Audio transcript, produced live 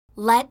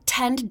Let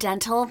Tend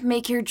Dental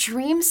make your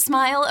dream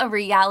smile a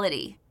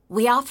reality.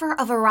 We offer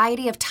a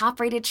variety of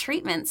top-rated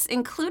treatments,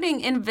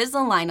 including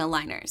Invisalign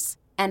aligners.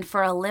 And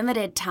for a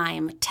limited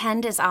time,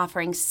 Tend is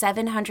offering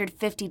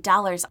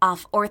 $750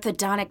 off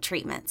orthodontic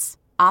treatments.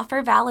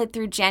 Offer valid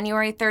through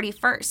January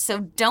 31st, so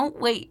don't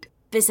wait.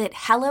 Visit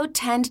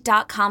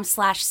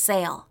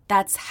hellotend.com/sale.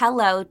 That's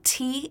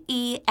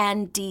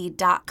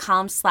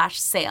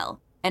hellotend.com/sale.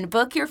 And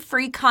book your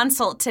free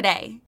consult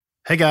today.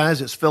 Hey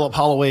guys, it's Philip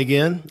Holloway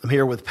again. I'm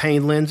here with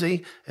Payne,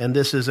 Lindsey, and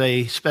this is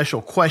a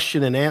special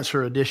question and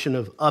answer edition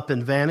of Up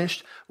and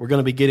Vanished. We're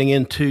going to be getting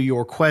into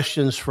your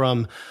questions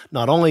from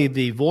not only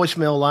the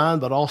voicemail line,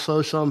 but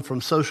also some from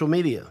social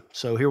media.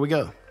 So here we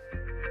go.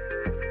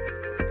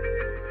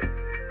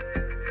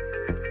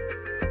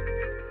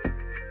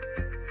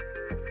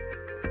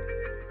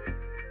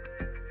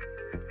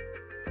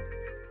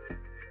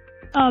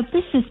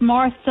 This is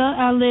Martha.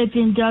 I live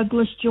in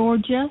Douglas,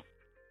 Georgia.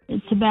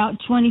 It's about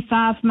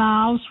 25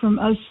 miles from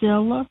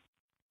Ocilla.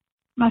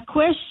 My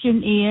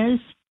question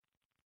is,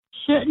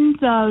 shouldn't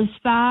those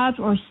 5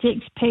 or 6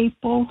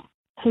 people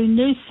who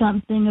knew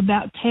something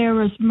about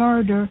Tara's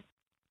murder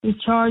be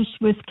charged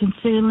with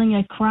concealing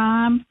a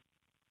crime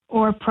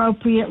or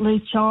appropriately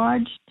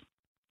charged?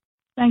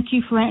 Thank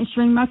you for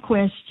answering my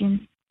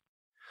question.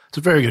 It's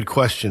a very good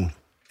question.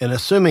 And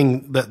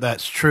assuming that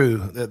that's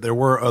true, that there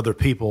were other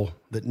people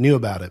that knew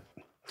about it,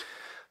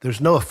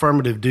 there's no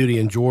affirmative duty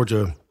in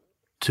Georgia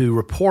to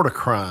report a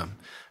crime.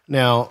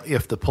 Now,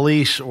 if the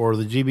police or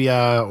the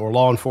GBI or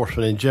law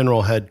enforcement in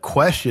general had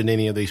questioned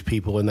any of these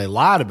people and they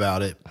lied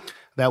about it,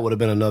 that would have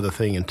been another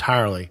thing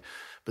entirely.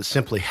 But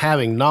simply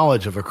having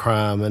knowledge of a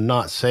crime and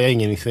not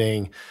saying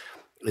anything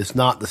is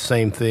not the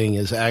same thing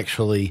as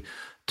actually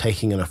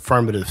taking an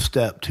affirmative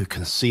step to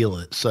conceal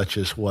it, such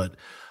as what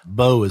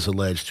Bo is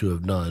alleged to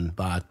have done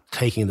by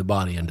taking the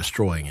body and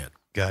destroying it.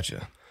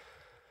 Gotcha.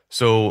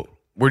 So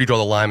where do you draw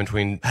the line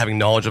between having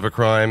knowledge of a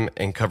crime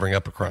and covering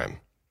up a crime?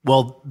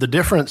 Well, the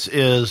difference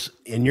is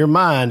in your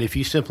mind, if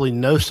you simply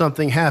know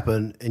something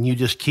happened and you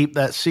just keep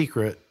that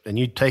secret and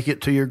you take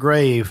it to your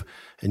grave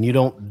and you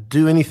don't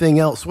do anything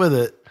else with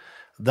it,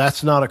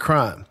 that's not a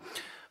crime.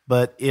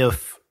 But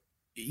if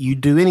you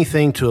do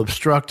anything to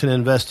obstruct an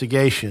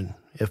investigation,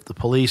 if the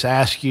police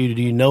ask you,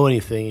 do you know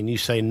anything, and you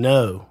say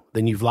no,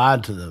 then you've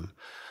lied to them.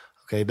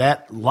 Okay,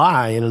 that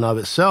lie in and of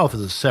itself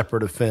is a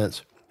separate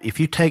offense. If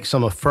you take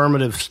some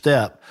affirmative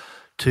step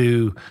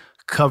to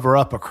cover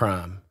up a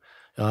crime,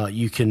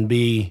 you can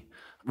be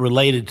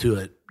related to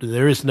it.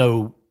 There is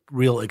no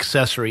real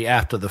accessory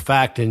after the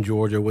fact in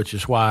Georgia, which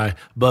is why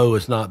Bo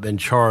has not been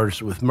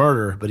charged with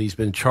murder, but he's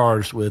been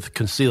charged with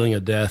concealing a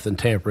death and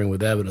tampering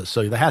with evidence.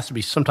 So there has to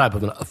be some type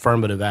of an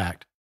affirmative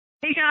act.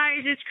 Hey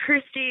guys, it's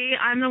Christy.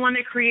 I'm the one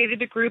that created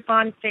the group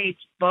on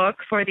Facebook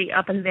for the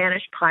Up and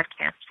Vanish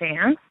podcast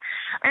fans.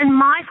 And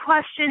my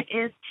question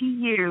is to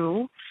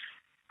you,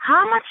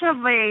 how much of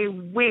a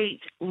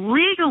weight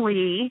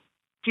legally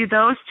do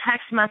those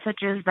text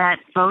messages that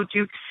Bo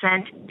Duke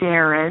sent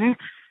Darren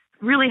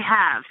really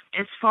have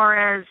as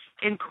far as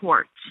in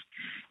court?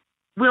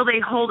 Will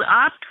they hold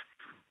up?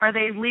 Are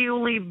they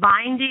legally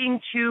binding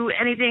to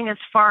anything as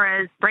far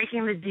as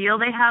breaking the deal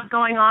they have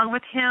going on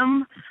with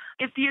him?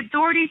 If the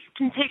authorities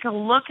can take a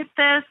look at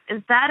this,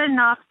 is that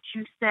enough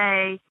to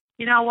say,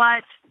 you know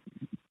what,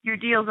 your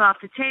deal's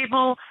off the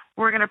table,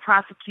 we're going to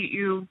prosecute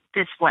you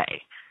this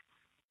way?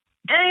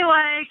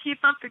 Anyway,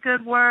 keep up the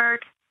good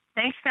work.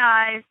 Thanks,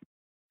 guys.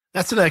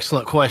 That's an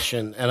excellent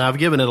question, and I've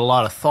given it a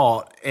lot of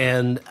thought,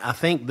 and I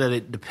think that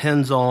it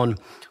depends on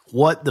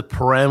what the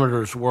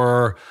parameters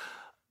were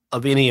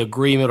of any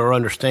agreement or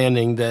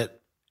understanding that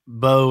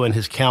Bo and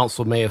his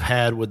counsel may have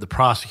had with the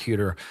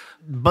prosecutor.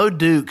 Bo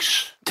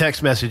Duke's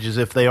text messages,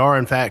 if they are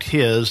in fact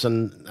his,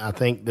 and I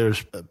think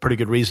there's a pretty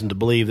good reason to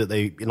believe that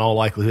they in all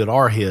likelihood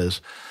are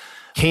his,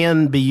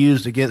 can be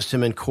used against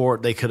him in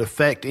court. They could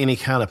affect any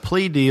kind of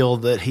plea deal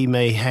that he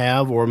may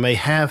have or may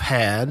have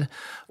had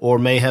or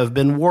may have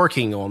been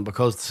working on,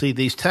 because, see,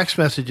 these text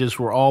messages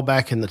were all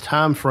back in the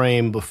time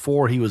frame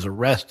before he was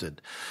arrested.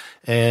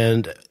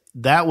 And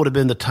that would have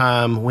been the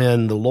time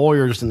when the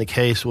lawyers in the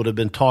case would have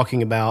been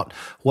talking about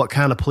what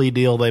kind of plea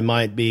deal they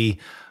might be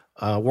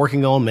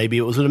working on. Maybe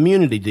it was an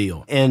immunity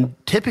deal. And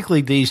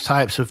typically these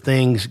types of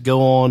things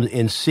go on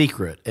in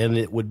secret, and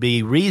it would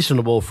be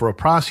reasonable for a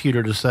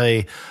prosecutor to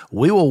say,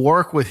 we will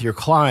work with your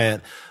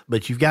client,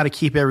 but you've got to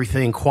keep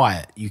everything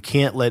quiet. You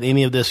can't let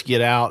any of this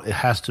get out. It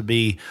has to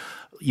be,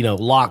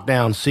 locked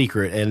down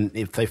secret. And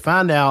if they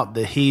find out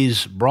that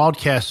he's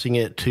broadcasting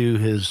it to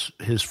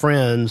his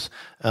friends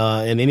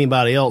and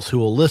anybody else who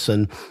will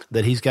listen,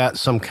 that he's got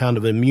some kind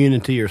of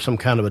immunity or some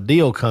kind of a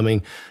deal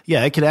coming,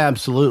 yeah, it could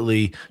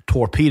absolutely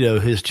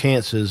torpedo his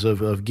chances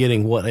of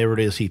getting whatever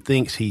it is he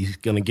thinks he's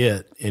going to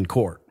get in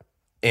court.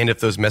 And if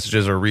those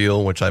messages are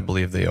real, which I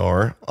believe they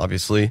are,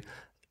 obviously,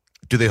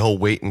 do they hold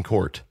weight in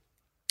court?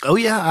 Oh,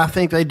 yeah, I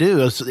think they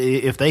do.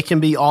 If they can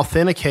be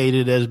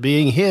authenticated as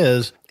being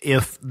his,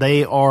 if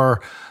they are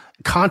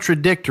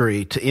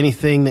contradictory to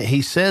anything that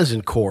he says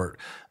in court,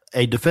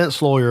 a defense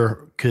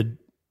lawyer could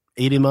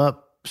eat him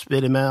up,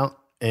 spit him out,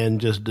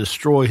 and just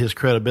destroy his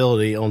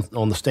credibility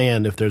on the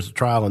stand if there's a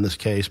trial in this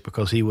case,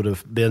 because he would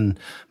have been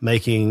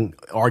making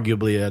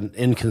arguably an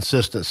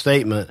inconsistent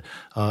statement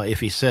if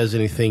he says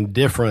anything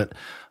different.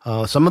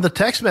 Some of the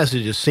text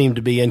messages seem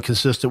to be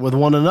inconsistent with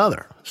one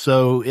another.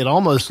 So it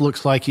almost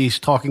looks like he's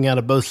talking out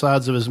of both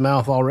sides of his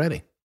mouth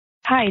already.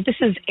 Hi, this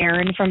is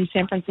Erin from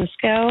San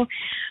Francisco.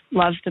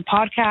 Love the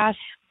podcast.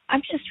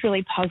 I'm just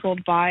really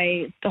puzzled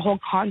by the whole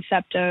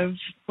concept of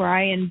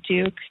Brian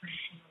Duke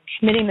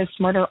committing this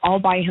murder all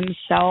by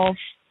himself,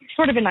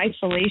 sort of in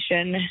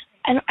isolation.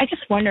 And I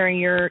just wondering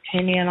your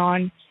opinion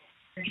on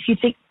if you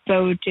think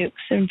Bo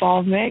Duke's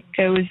involvement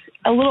goes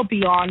a little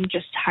beyond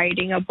just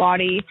hiding a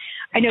body.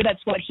 I know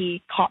that's what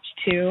he copped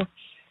to,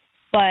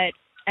 but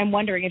I'm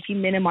wondering if he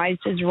minimized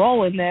his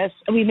role in this.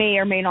 We may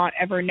or may not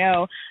ever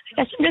know.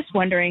 I guess I'm just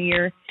wondering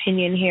your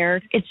opinion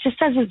here. It just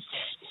doesn't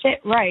fit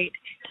right.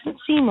 It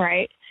doesn't seem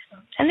right.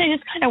 And I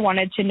just kind of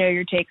wanted to know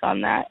your take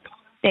on that.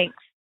 Thanks.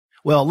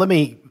 Well, let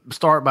me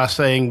start by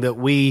saying that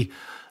we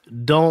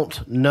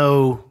don't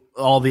know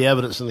all the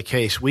evidence in the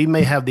case. We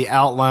may have the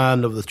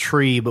outline of the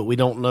tree, but we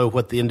don't know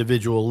what the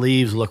individual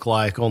leaves look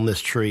like on this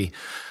tree.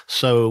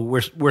 So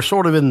we're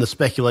sort of in the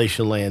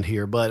speculation land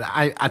here. But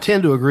I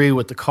tend to agree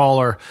with the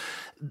caller.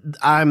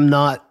 I'm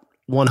not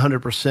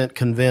 100%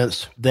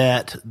 convinced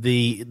that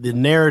the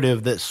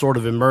narrative that's sort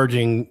of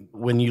emerging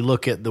when you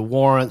look at the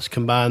warrants,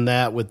 combine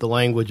that with the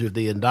language of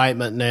the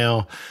indictment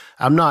now,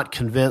 I'm not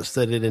convinced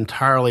that it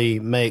entirely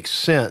makes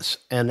sense.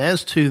 And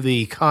as to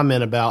the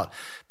comment about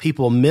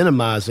people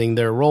minimizing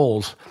their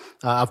roles,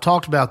 I've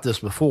talked about this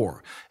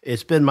before.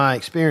 It's been my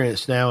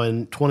experience now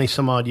in 20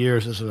 some odd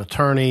years as an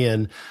attorney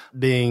and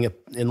being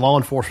in law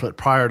enforcement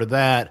prior to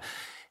that,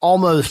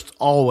 almost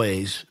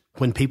always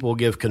when people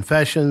give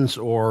confessions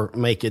or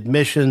make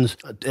admissions,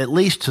 at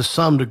least to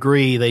some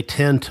degree, they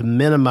tend to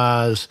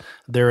minimize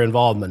their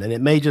involvement. And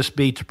it may just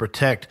be to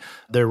protect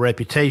their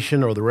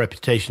reputation or the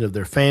reputation of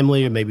their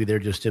family, or maybe they're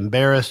just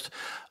embarrassed.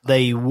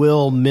 They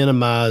will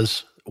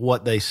minimize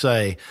what they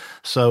say.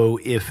 So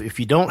if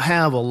you don't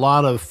have a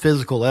lot of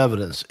physical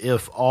evidence,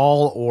 if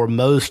all or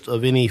most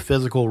of any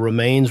physical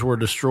remains were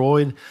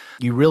destroyed,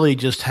 you really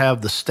just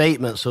have the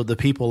statements of the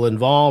people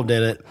involved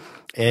in it,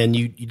 and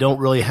you don't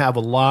really have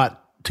a lot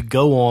to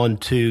go on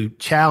to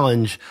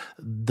challenge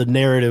the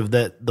narrative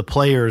that the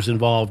players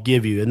involved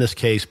give you, in this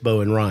case,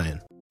 Bo and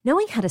Ryan.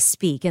 Knowing how to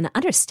speak and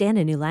understand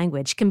a new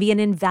language can be an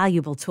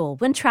invaluable tool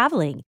when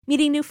traveling,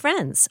 meeting new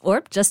friends,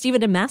 or just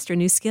even to master a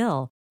new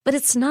skill. But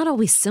it's not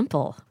always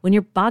simple when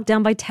you're bogged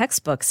down by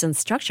textbooks and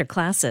structured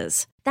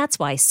classes. That's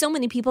why so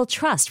many people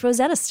trust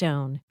Rosetta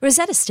Stone.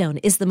 Rosetta Stone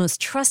is the most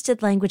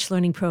trusted language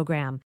learning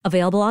program,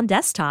 available on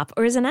desktop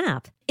or as an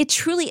app. It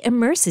truly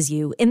immerses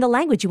you in the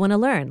language you want to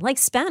learn, like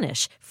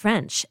Spanish,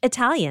 French,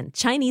 Italian,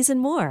 Chinese, and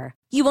more.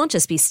 You won't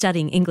just be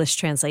studying English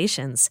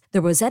translations.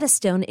 The Rosetta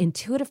Stone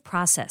intuitive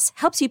process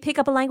helps you pick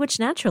up a language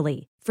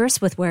naturally, first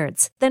with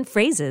words, then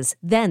phrases,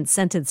 then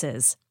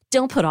sentences.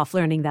 Don't put off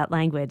learning that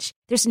language.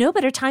 There's no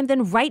better time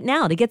than right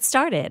now to get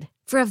started.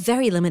 For a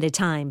very limited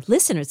time,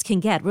 listeners can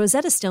get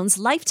Rosetta Stone's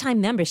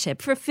lifetime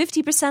membership for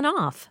 50%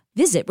 off.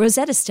 Visit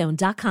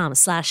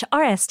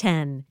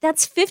rosettastone.com/rs10.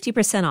 That's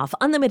 50% off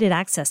unlimited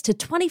access to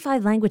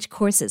 25 language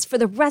courses for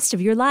the rest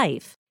of your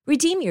life.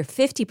 Redeem your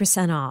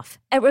 50% off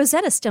at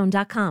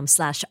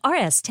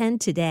rosettastone.com/rs10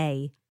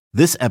 today.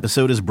 This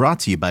episode is brought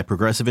to you by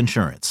Progressive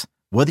Insurance.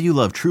 Whether you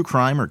love true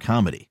crime or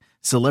comedy,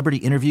 celebrity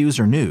interviews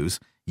or news,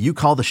 you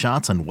call the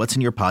shots on what's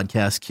in your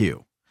podcast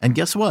queue. And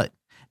guess what?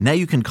 Now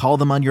you can call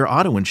them on your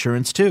auto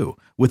insurance too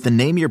with the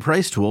Name Your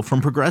Price tool from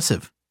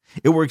Progressive.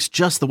 It works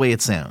just the way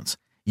it sounds.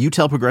 You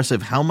tell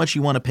Progressive how much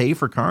you want to pay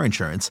for car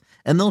insurance,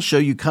 and they'll show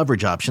you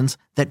coverage options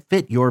that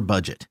fit your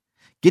budget.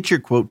 Get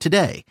your quote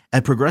today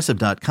at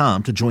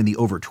Progressive.com to join the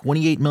over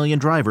 28 million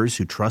drivers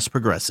who trust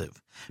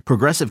Progressive.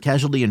 Progressive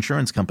Casualty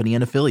Insurance Company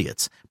and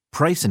Affiliates.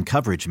 Price and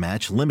coverage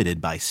match limited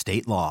by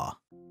state law.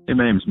 Hey,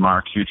 my name's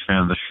Mark, huge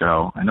fan of the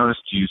show. I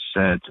noticed you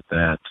said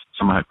that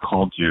someone had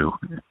called you,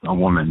 a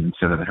woman, and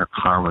said that her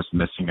car was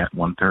missing at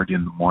 1:30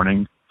 in the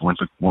morning when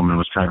the woman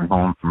was driving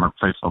home from her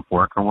place of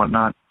work or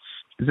whatnot.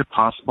 Is it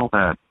possible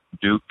that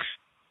Duke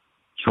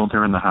killed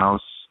her in the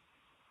house,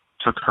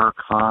 took her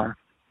car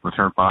with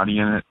her body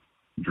in it,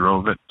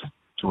 drove it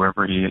to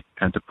wherever he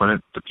had to put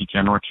it, the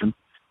pecan orchard,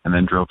 and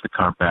then drove the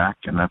car back,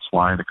 and that's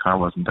why the car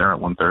wasn't there at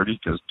 1:30,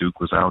 because Duke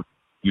was out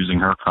using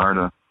her car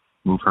to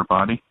move her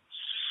body?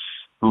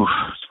 Ooh,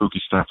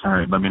 spooky stuff. All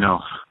right, let me know.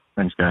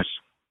 Thanks, guys.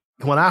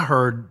 When I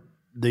heard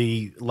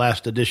the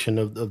last edition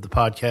of the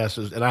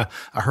podcast, and I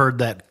heard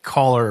that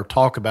caller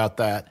talk about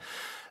that,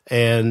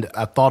 and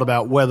I thought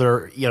about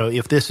whether,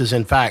 if this is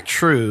in fact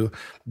true,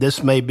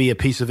 this may be a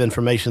piece of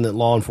information that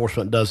law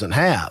enforcement doesn't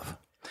have.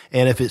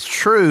 And if it's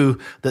true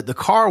that the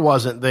car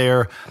wasn't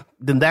there,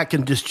 then that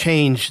can just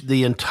change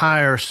the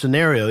entire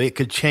scenario. It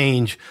could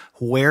change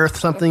where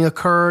something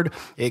occurred.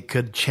 It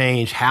could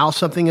change how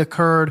something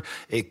occurred.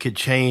 It could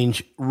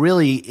change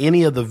really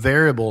any of the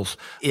variables.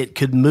 It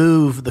could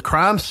move the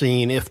crime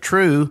scene, if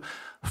true,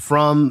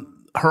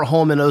 from her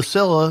home in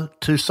Osceola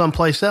to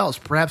someplace else,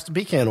 perhaps the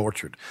pecan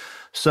orchard.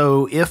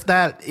 So if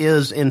that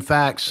is, in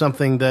fact,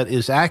 something that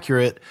is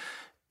accurate,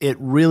 it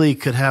really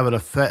could have an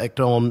effect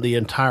on the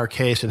entire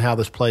case and how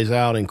this plays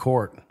out in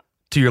court.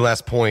 To your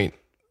last point,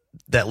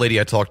 that lady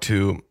I talked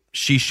to,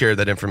 she shared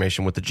that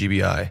information with the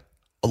GBI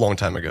a long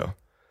time ago.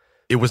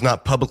 It was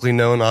not publicly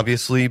known,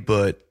 obviously,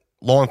 but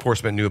law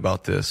enforcement knew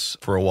about this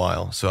for a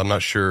while. So I'm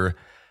not sure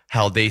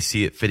how they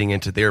see it fitting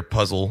into their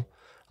puzzle.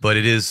 But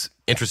it is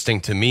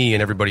interesting to me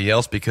and everybody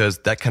else because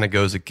that kind of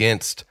goes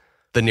against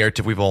the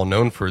narrative we've all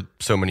known for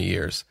so many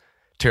years.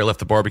 Tara left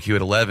the barbecue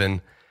at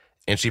 11,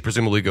 and she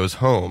presumably goes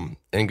home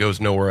and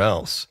goes nowhere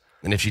else.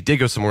 And if she did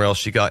go somewhere else,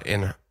 she got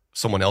in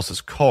someone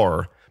else's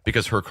car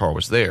because her car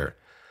was there.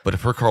 But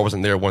if her car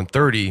wasn't there at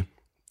 1:30,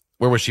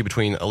 where was she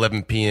between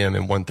 11 p.m.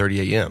 and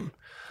 1:30 a.m.?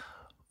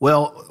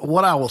 Well,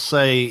 what I will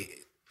say,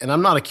 and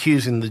I'm not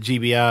accusing the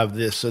GBI of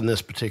this in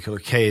this particular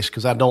case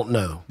because I don't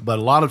know, but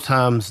a lot of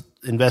times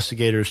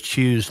investigators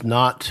choose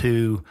not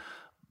to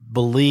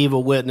believe a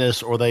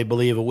witness or they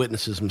believe a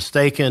witness is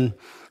mistaken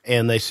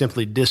and they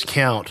simply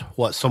discount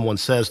what someone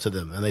says to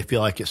them and they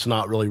feel like it's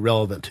not really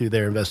relevant to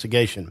their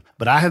investigation.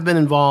 But I have been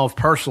involved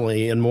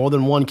personally in more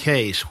than one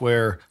case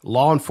where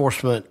law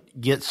enforcement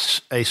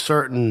gets a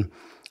certain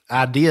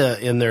idea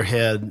in their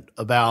head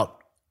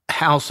about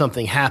how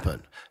something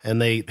happened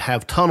and they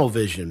have tunnel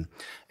vision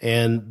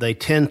and they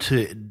tend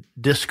to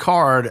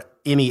discard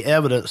any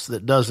evidence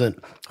that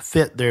doesn't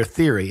fit their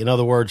theory. In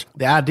other words,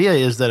 the idea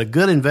is that a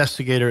good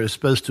investigator is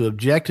supposed to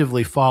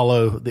objectively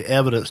follow the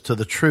evidence to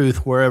the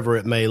truth wherever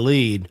it may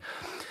lead,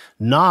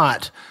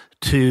 not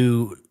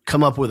to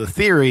come up with a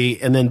theory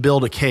and then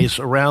build a case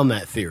around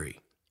that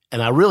theory.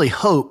 And I really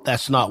hope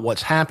that's not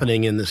what's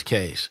happening in this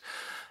case.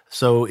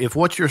 So if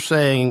what you're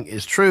saying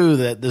is true,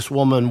 that this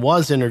woman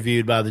was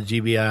interviewed by the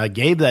GBI,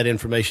 gave that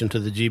information to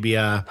the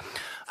GBI,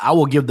 I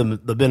will give them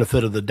the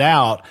benefit of the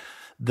doubt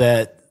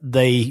that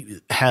they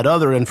had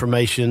other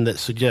information that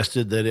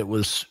suggested that it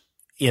was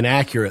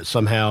inaccurate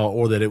somehow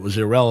or that it was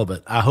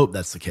irrelevant. I hope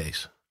that's the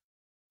case.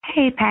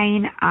 Hey,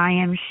 Payne. I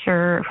am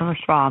sure,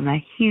 first of all, I'm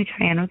a huge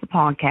fan of the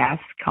podcast,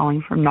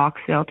 calling from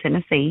Knoxville,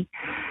 Tennessee.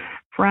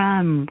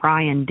 From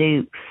Ryan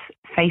Duke's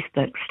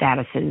Facebook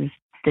statuses,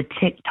 the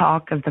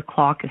TikTok of the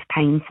clock is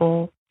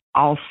painful,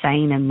 all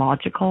sane and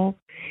logical,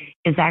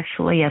 is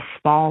actually a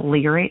small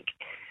lyric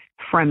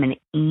from an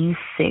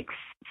E6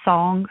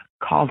 song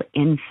called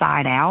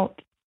Inside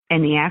Out.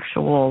 And the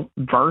actual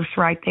verse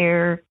right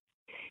there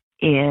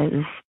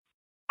is,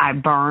 I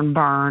burn,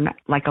 burn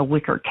like a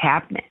wicker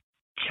cabinet,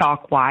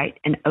 chalk white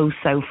and oh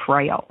so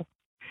frail.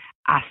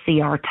 I see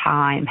our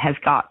time has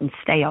gotten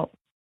stale.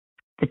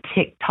 The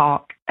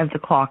tick-tock of the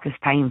clock is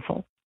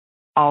painful,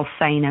 all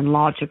sane and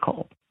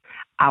logical.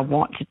 I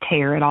want to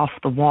tear it off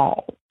the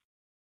wall.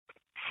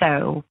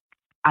 So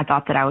I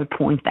thought that I would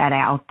point that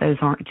out. Those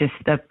aren't just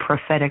the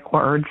prophetic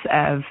words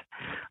of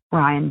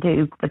Ryan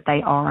Duke, but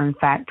they are, in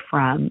fact,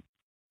 from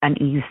an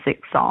E6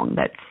 song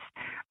that's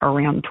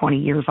around 20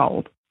 years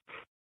old.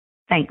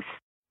 Thanks.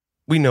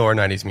 We know our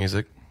 90s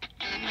music.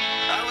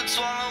 I would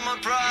swallow my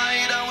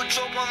pride, I would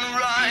choke on the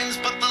rhymes,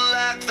 but the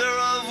lack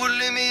thereof would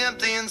leave me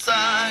empty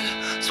inside.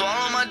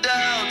 Swallow my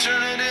doubt,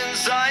 turn it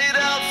inside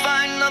out,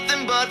 find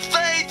nothing but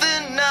faith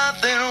in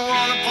nothing.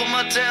 Wanna put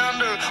my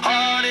tender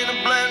heart in a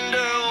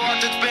blender,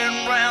 watch it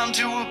spin round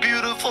to a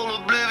beautiful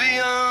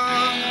oblivion.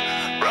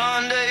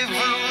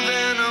 Rendezvous,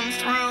 then I'm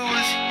through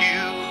with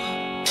you.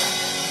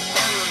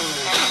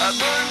 I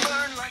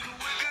burn like a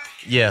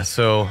wicker. Yeah,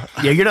 so...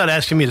 Yeah, you're not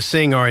asking me to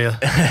sing, are you?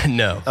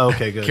 No.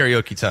 Okay, good.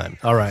 Karaoke time.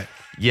 All right.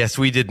 Yes,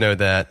 we did know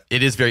that.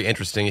 It is very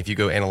interesting if you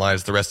go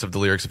analyze the rest of the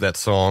lyrics of that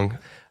song.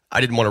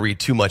 I didn't want to read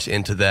too much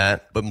into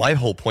that, but my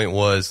whole point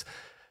was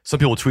some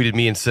people tweeted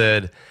me and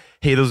said,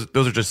 hey, those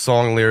are just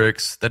song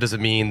lyrics. That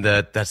doesn't mean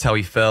that that's how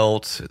he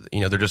felt.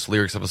 You know, they're just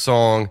lyrics of a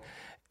song.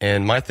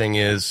 And my thing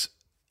is,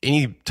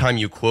 anytime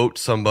you quote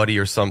somebody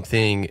or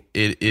something,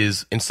 it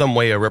is in some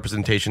way a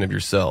representation of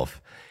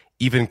yourself.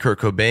 Even Kurt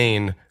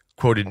Cobain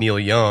quoted Neil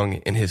Young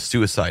in his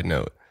suicide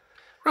note.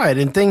 Right,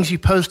 and things you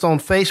post on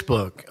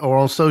Facebook or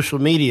on social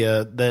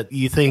media that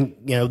you think,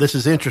 you know, this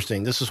is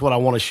interesting, this is what I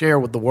want to share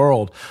with the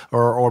world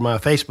or my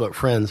Facebook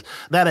friends,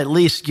 that at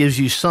least gives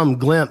you some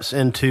glimpse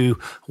into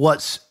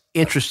what's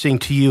interesting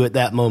to you at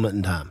that moment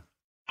in time.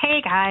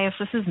 Hey guys,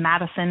 this is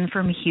Madison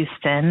from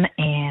Houston,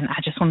 and I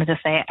just wanted to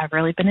say I've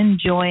really been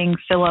enjoying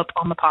Philip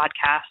on the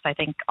podcast. I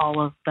think all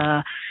of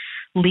the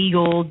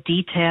legal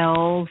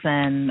details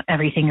and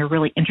everything are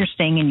really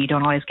interesting, and you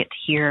don't always get to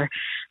hear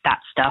that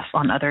stuff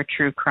on other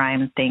true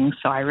crime things,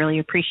 so I really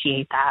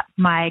appreciate that.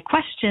 My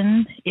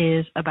question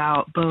is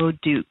about Bo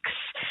Dukes.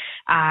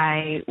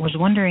 I was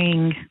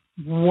wondering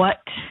what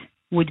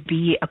would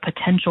be a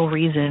potential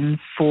reason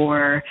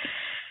for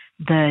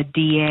the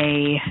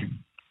DA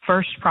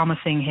first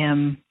promising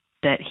him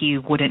that he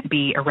wouldn't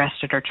be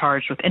arrested or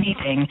charged with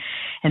anything,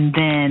 and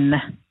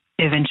then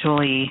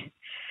eventually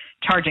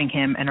charging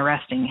him and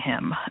arresting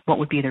him. What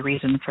would be the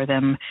reason for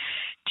them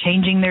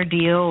changing their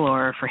deal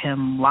or for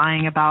him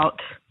lying about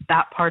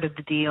that part of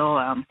the deal?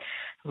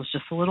 It was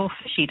just a little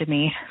fishy to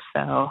me.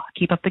 So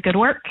keep up the good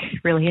work.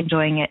 Really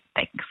enjoying it.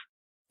 Thanks.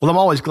 Well, I'm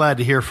always glad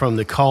to hear from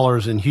the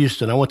callers in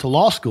Houston. I went to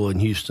law school in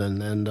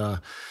Houston, and I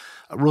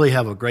really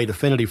have a great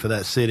affinity for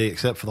that city,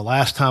 except for the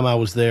last time I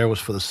was there was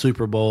for the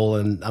Super Bowl,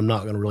 and I'm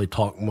not going to really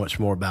talk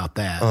much more about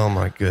that. Oh,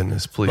 my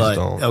goodness. Please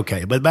don't.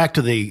 Okay, but back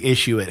to the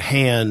issue at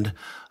hand.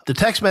 The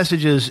text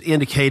messages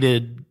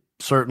indicated,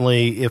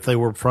 certainly if they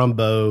were from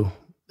Bo,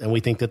 and we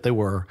think that they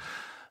were,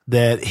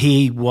 that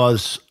he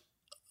was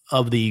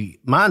of the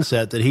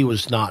mindset that he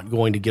was not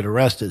going to get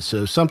arrested.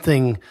 So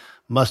something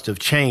must have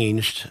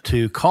changed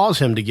to cause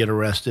him to get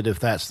arrested if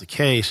that's the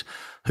case.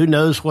 Who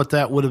knows what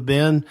that would have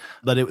been,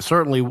 but it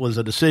certainly was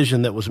a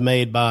decision that was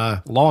made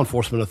by law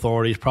enforcement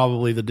authorities,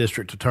 probably the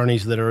district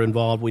attorneys that are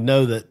involved. We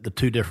know that the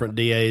two different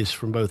DAs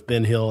from both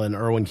Ben Hill and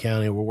Irwin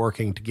County were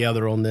working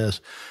together on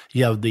this.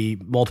 You have the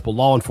multiple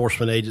law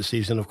enforcement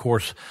agencies, and of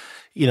course,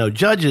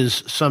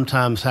 judges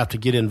sometimes have to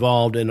get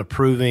involved in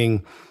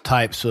approving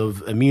types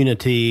of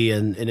immunity,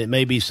 and it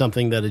may be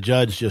something that a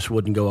judge just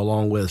wouldn't go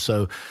along with.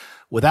 So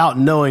without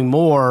knowing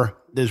more,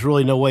 there's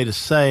really no way to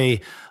say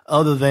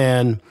other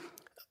than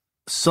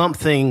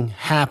something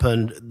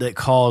happened that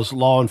caused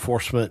law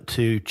enforcement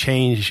to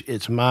change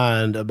its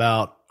mind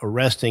about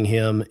arresting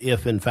him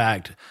if, in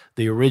fact,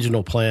 the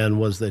original plan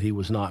was that he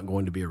was not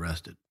going to be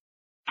arrested.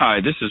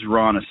 Hi, this is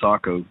Ron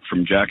Asako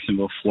from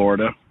Jacksonville,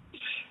 Florida.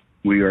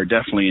 We are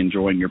definitely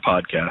enjoying your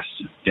podcast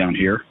down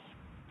here.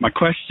 My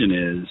question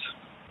is,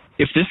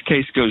 if this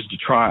case goes to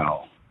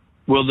trial,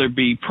 will there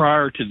be,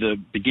 prior to the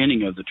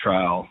beginning of the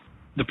trial,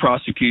 the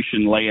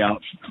prosecution lay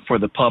out for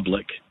the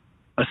public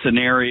a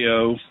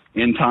scenario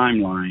and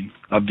timeline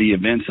of the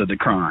events of the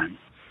crime?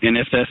 And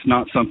if that's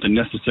not something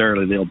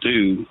necessarily they'll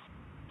do,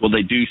 will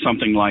they do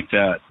something like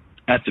that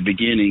at the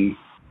beginning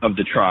of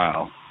the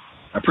trial?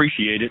 I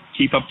appreciate it.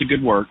 Keep up the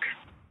good work.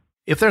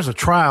 If there's a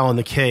trial in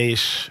the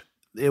case,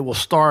 it will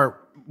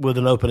start with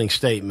an opening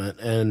statement.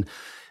 And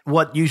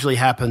what usually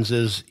happens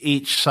is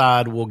each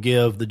side will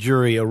give the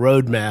jury a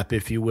roadmap,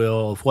 if you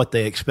will, of what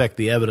they expect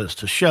the evidence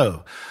to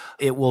show.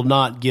 It will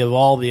not give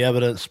all the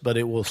evidence, but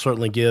it will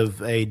certainly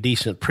give a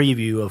decent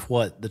preview of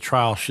what the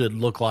trial should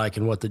look like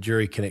and what the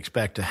jury can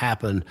expect to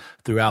happen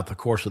throughout the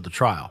course of the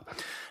trial.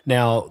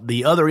 Now,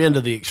 the other end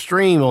of the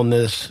extreme on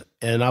this,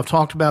 and I've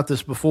talked about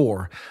this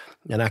before,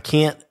 and I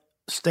can't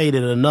state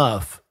it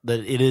enough,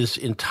 that it is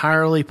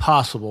entirely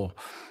possible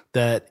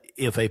that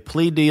if a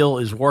plea deal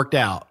is worked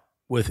out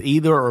with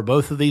either or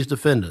both of these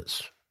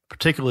defendants,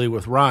 particularly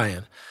with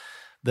Ryan,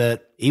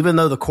 that even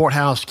though the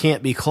courthouse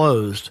can't be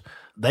closed,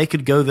 they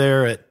could go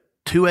there at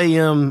 2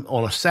 a.m.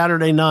 on a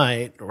Saturday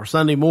night or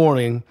Sunday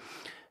morning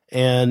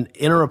and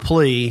enter a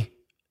plea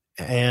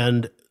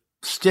and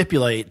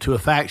stipulate to a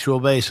factual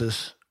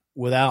basis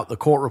without the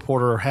court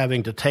reporter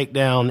having to take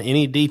down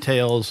any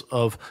details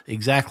of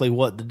exactly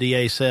what the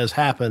DA says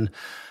happened.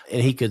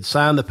 And he could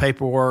sign the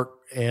paperwork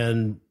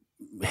and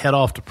head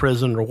off to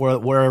prison or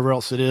wherever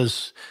else it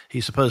is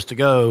he's supposed to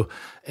go.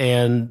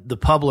 And the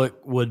public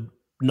would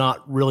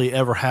not really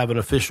ever have an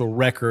official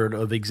record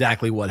of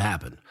exactly what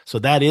happened. So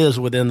that is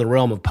within the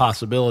realm of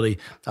possibility.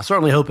 I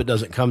certainly hope it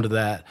doesn't come to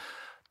that.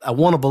 I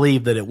want to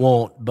believe that it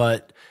won't,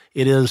 but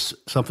it is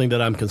something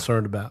that I'm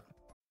concerned about.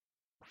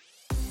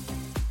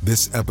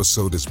 This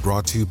episode is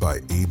brought to you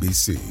by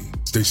ABC.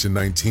 Station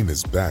 19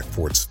 is back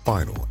for its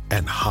final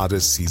and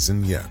hottest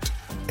season yet.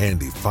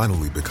 Andy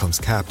finally becomes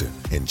captain,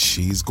 and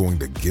she's going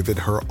to give it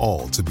her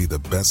all to be the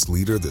best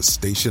leader the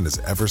station has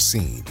ever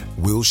seen.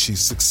 Will she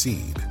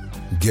succeed?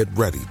 Get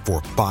ready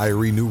for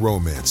fiery new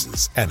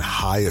romances and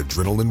high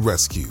adrenaline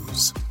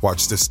rescues.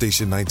 Watch the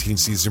Station 19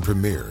 season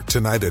premiere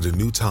tonight at a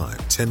new time,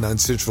 10/9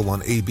 Central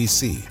on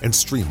ABC, and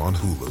stream on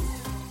Hulu.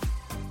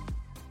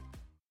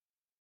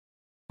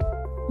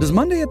 Does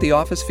Monday at the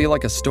office feel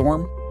like a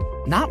storm?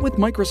 Not with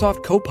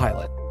Microsoft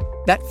Copilot.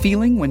 That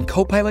feeling when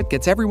Copilot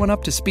gets everyone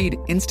up to speed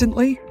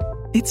instantly?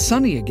 It's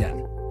sunny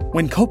again.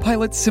 When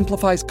Copilot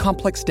simplifies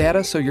complex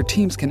data so your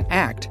teams can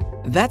act,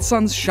 that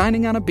sun's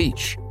shining on a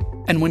beach.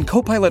 And when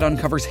Copilot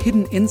uncovers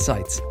hidden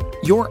insights,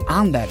 you're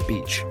on that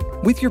beach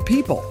with your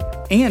people,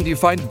 and you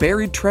find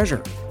buried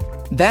treasure.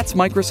 That's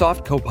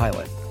Microsoft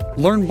Copilot.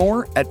 Learn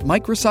more at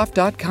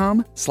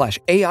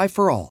Microsoft.com/AI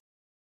for all.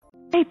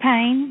 Hey,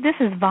 Payne, this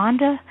is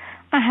Vonda.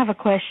 I have a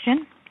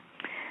question.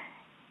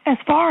 As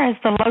far as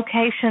the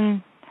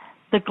location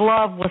the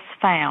glove was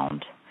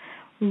found,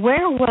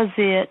 where was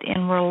it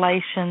in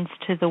relations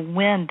to the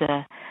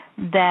window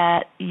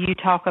that you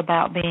talk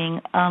about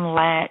being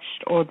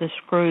unlatched or the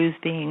screws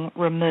being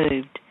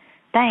removed?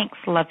 Thanks.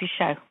 Love your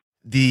show.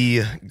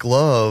 The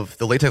glove,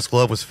 the latex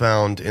glove, was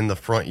found in the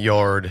front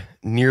yard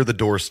near the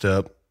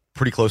doorstep,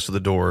 pretty close to the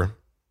door,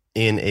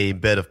 in a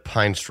bed of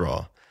pine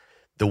straw.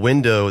 The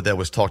window that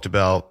was talked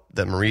about,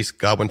 that Maurice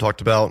Godwin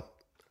talked about,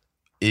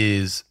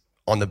 is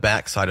on the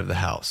back side of the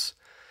house.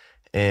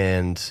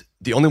 And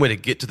the only way to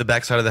get to the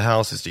back side of the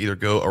house is to either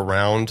go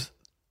around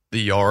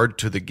the yard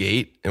to the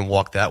gate and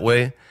walk that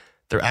way.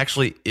 There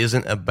actually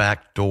isn't a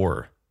back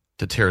door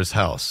to Tara's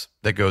house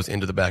that goes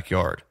into the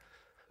backyard,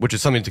 which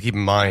is something to keep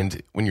in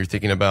mind when you're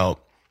thinking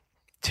about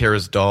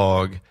Tara's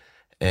dog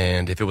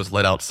and if it was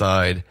let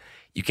outside.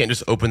 you can't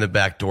just open the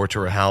back door to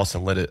her house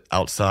and let it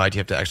outside. You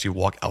have to actually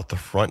walk out the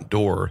front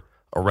door,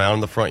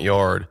 around the front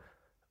yard,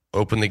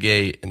 open the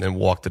gate, and then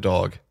walk the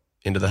dog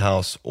into the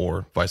house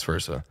or vice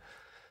versa.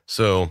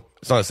 So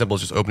it's not as simple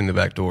as just opening the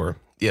back door.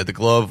 Yeah, the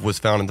glove was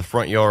found in the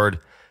front yard.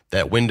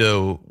 That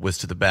window was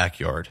to the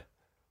backyard,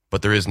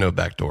 but there is no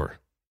back door.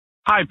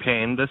 Hi,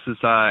 Payne. This is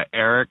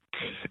Eric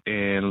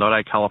in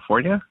Lodi,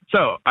 California.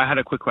 So I had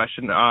a quick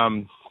question.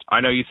 I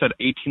know you said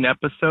 18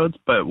 episodes,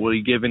 but will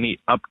you give any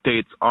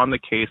updates on the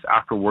case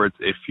afterwards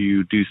if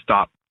you do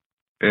stop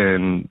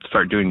and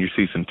start doing your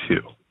season 2?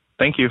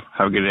 Thank you.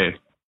 Have a good day.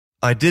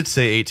 I did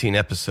say 18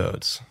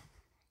 episodes,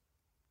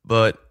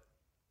 but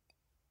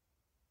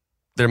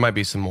there might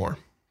be some more.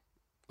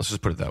 Let's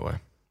just put it that way.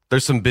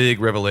 There's some big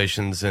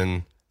revelations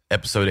in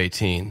episode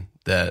 18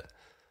 that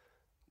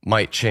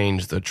might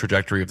change the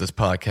trajectory of this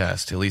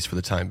podcast, at least for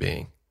the time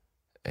being.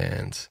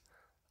 And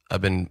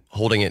I've been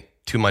holding it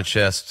to my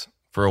chest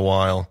for a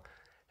while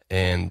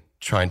and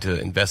trying to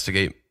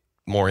investigate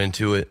more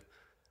into it.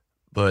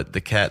 But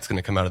the cat's going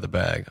to come out of the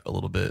bag a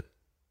little bit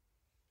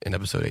in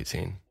episode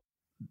 18.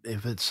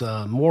 If it's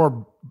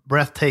more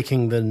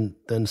breathtaking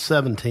than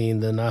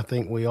 17, then I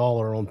think we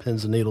all are on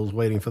pins and needles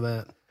waiting for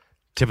that.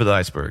 Tip of the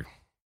iceberg.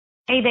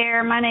 Hey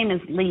there, my name is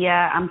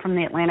Leah. I'm from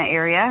the Atlanta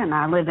area, and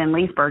I live in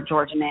Leesburg,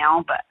 Georgia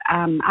now. But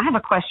I have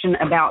a question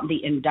about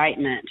the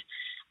indictment.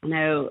 I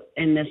know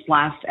in this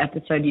last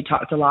episode you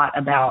talked a lot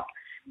about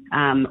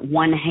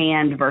one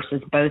hand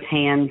versus both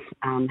hands.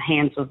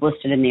 Hands was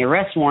listed in the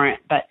arrest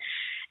warrant, but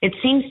it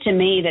seems to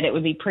me that it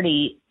would be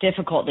pretty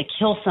difficult to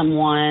kill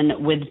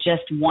someone with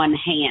just one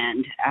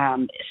hand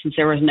since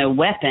there was no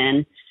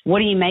weapon. What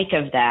do you make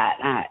of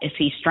that? If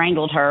he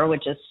strangled her,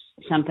 which is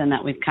something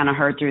that we've kind of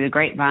heard through the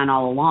grapevine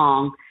all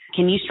along,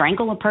 can you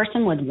strangle a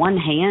person with one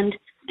hand?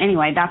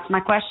 Anyway, that's my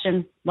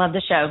question. Love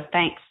the show.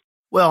 Thanks.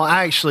 Well,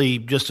 I actually,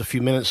 just a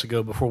few minutes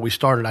ago before we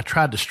started, I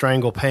tried to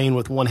strangle Payne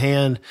with one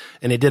hand,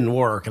 and it didn't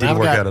work. And Didn't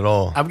work out at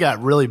all. I've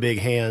got really big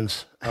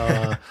hands.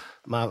 I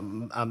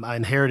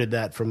inherited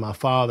that from my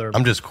father.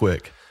 I'm just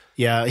quick.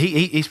 Yeah,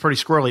 he's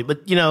pretty squirrely.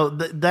 But, you know,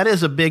 that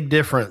is a big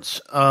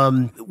difference.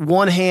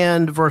 One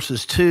hand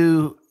versus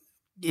two.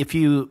 If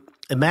you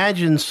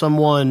imagine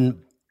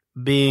someone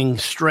being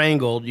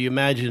strangled, you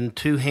imagine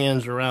two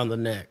hands around the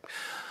neck.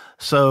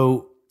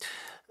 So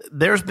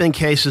there's been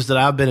cases that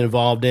I've been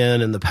involved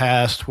in the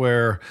past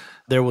where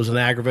there was an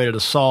aggravated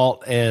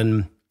assault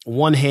and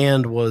one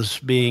hand was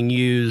being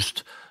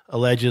used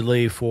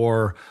allegedly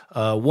for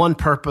one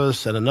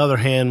purpose and another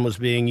hand was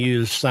being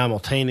used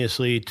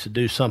simultaneously to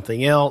do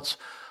something else.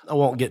 I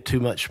won't get too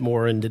much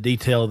more into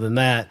detail than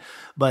that.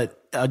 But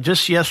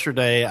just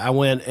yesterday, I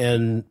went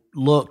and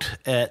looked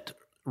at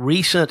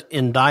recent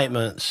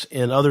indictments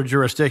in other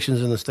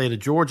jurisdictions in the state of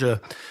Georgia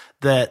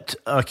that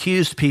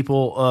accused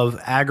people of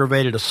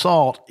aggravated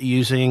assault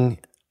using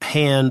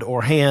hand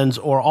or hands,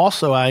 or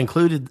also I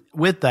included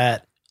with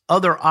that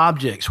other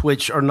objects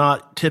which are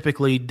not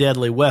typically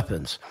deadly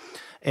weapons.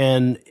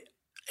 And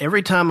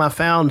every time I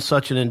found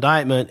such an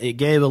indictment, it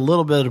gave a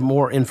little bit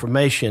more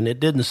information. It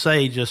didn't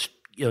say just,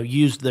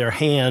 use their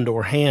hand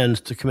or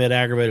hands to commit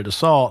aggravated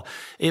assault.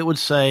 It would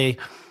say,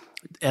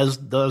 as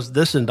does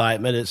this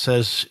indictment, it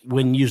says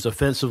when used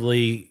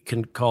offensively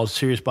can cause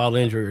serious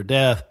bodily injury or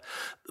death.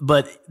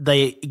 But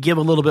they give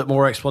a little bit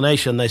more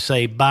explanation. They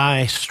say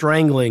by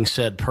strangling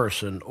said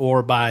person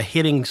or by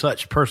hitting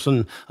such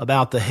person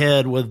about the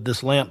head with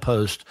this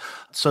lamppost.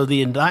 So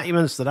the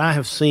indictments that I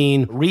have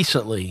seen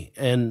recently,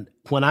 and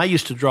when I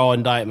used to draw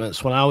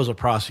indictments when I was a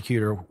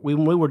prosecutor, we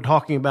were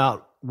talking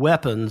about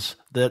weapons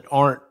that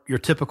aren't your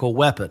typical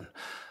weapon.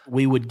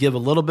 We would give a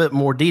little bit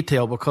more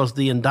detail because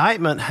the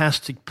indictment has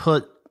to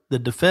put the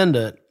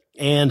defendant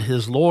and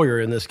his lawyer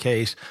in this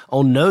case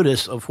on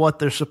notice of what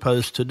they're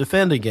supposed to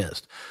defend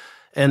against.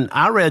 And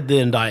I read the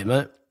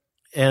indictment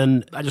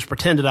and I just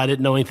pretended I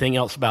didn't know anything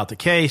else about the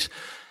case.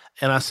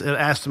 And I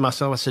asked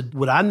myself, I said,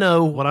 would I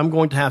know what I'm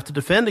going to have to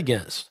defend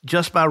against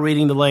just by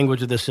reading the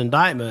language of this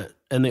indictment?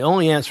 And the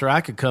only answer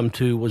I could come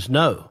to was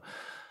no,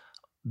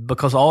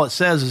 because all it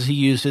says is he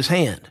used his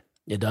hand.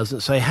 It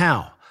doesn't say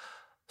how.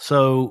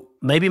 So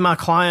maybe my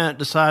client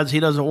decides he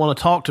doesn't want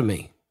to talk to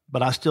me,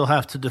 but I still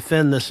have to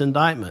defend this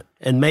indictment.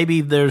 And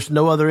maybe there's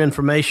no other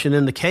information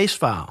in the case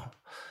file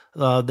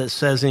that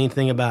says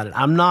anything about it.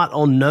 I'm not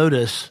on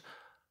notice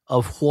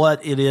of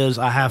what it is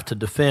I have to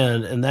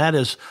defend, and that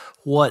is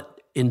what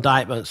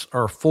indictments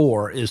are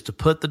for, is to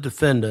put the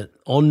defendant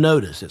on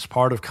notice. It's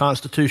part of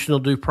constitutional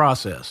due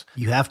process.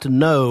 You have to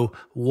know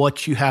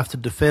what you have to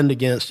defend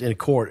against in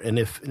court, and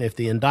if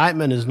the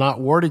indictment is not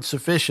worded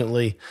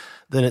sufficiently,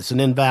 then it's an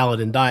invalid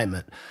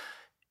indictment.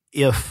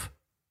 If,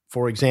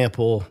 for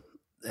example,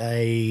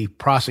 a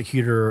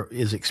prosecutor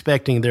is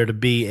expecting there to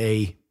be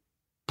a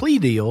plea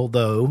deal,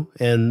 though,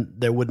 and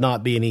there would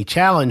not be any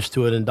challenge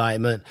to an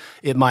indictment,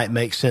 it might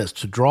make sense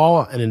to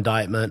draw an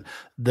indictment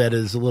that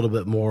is a little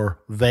bit more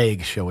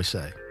vague, shall we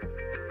say.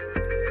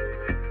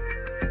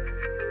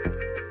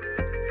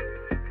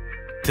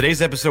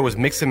 Today's episode was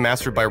mixed and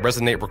mastered by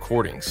Resonate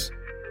Recordings.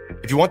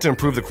 If you want to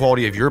improve the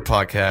quality of your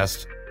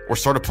podcast or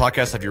start a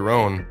podcast of your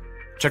own,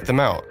 Check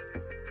them out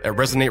at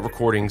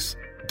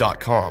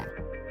resonaterecordings.com.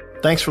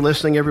 Thanks for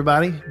listening,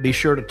 everybody. Be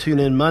sure to tune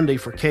in Monday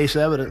for Case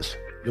Evidence.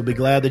 You'll be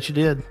glad that you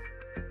did.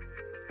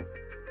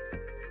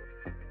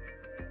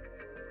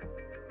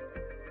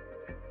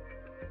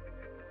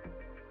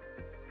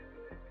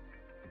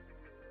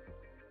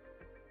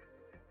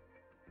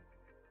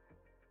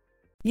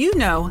 You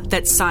know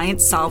that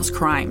science solves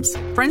crimes.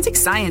 Forensic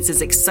science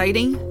is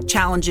exciting,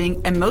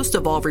 challenging, and most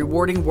of all,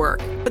 rewarding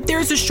work. But there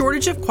is a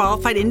shortage of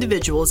qualified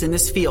individuals in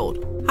this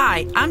field.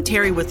 Hi, I'm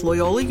Terry with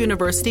Loyola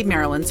University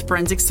Maryland's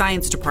Forensic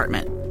Science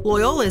Department.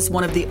 Loyola is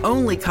one of the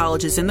only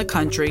colleges in the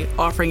country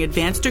offering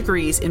advanced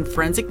degrees in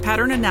forensic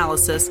pattern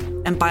analysis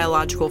and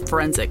biological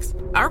forensics.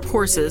 Our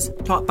courses,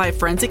 taught by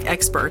forensic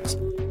experts,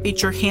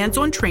 feature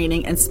hands-on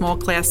training and small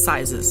class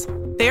sizes.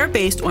 They are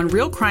based on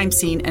real crime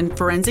scene and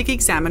forensic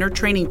examiner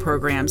training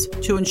programs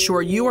to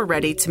ensure you are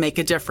ready to make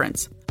a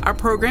difference. Our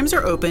programs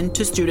are open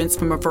to students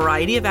from a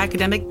variety of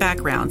academic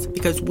backgrounds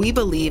because we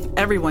believe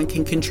everyone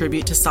can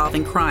contribute to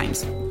solving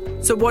crimes.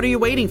 So what are you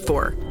waiting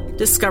for?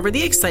 Discover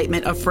the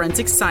excitement of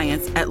forensic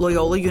science at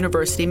Loyola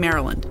University,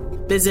 Maryland.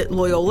 Visit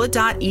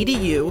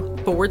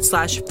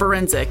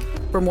loyola.edu/forensic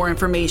for more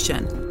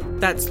information.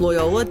 That's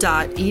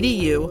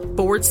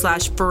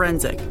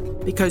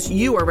loyola.edu/forensic because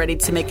you are ready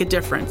to make a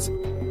difference.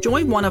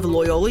 Join one of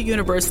Loyola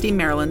University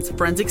Maryland's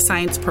forensic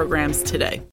science programs today.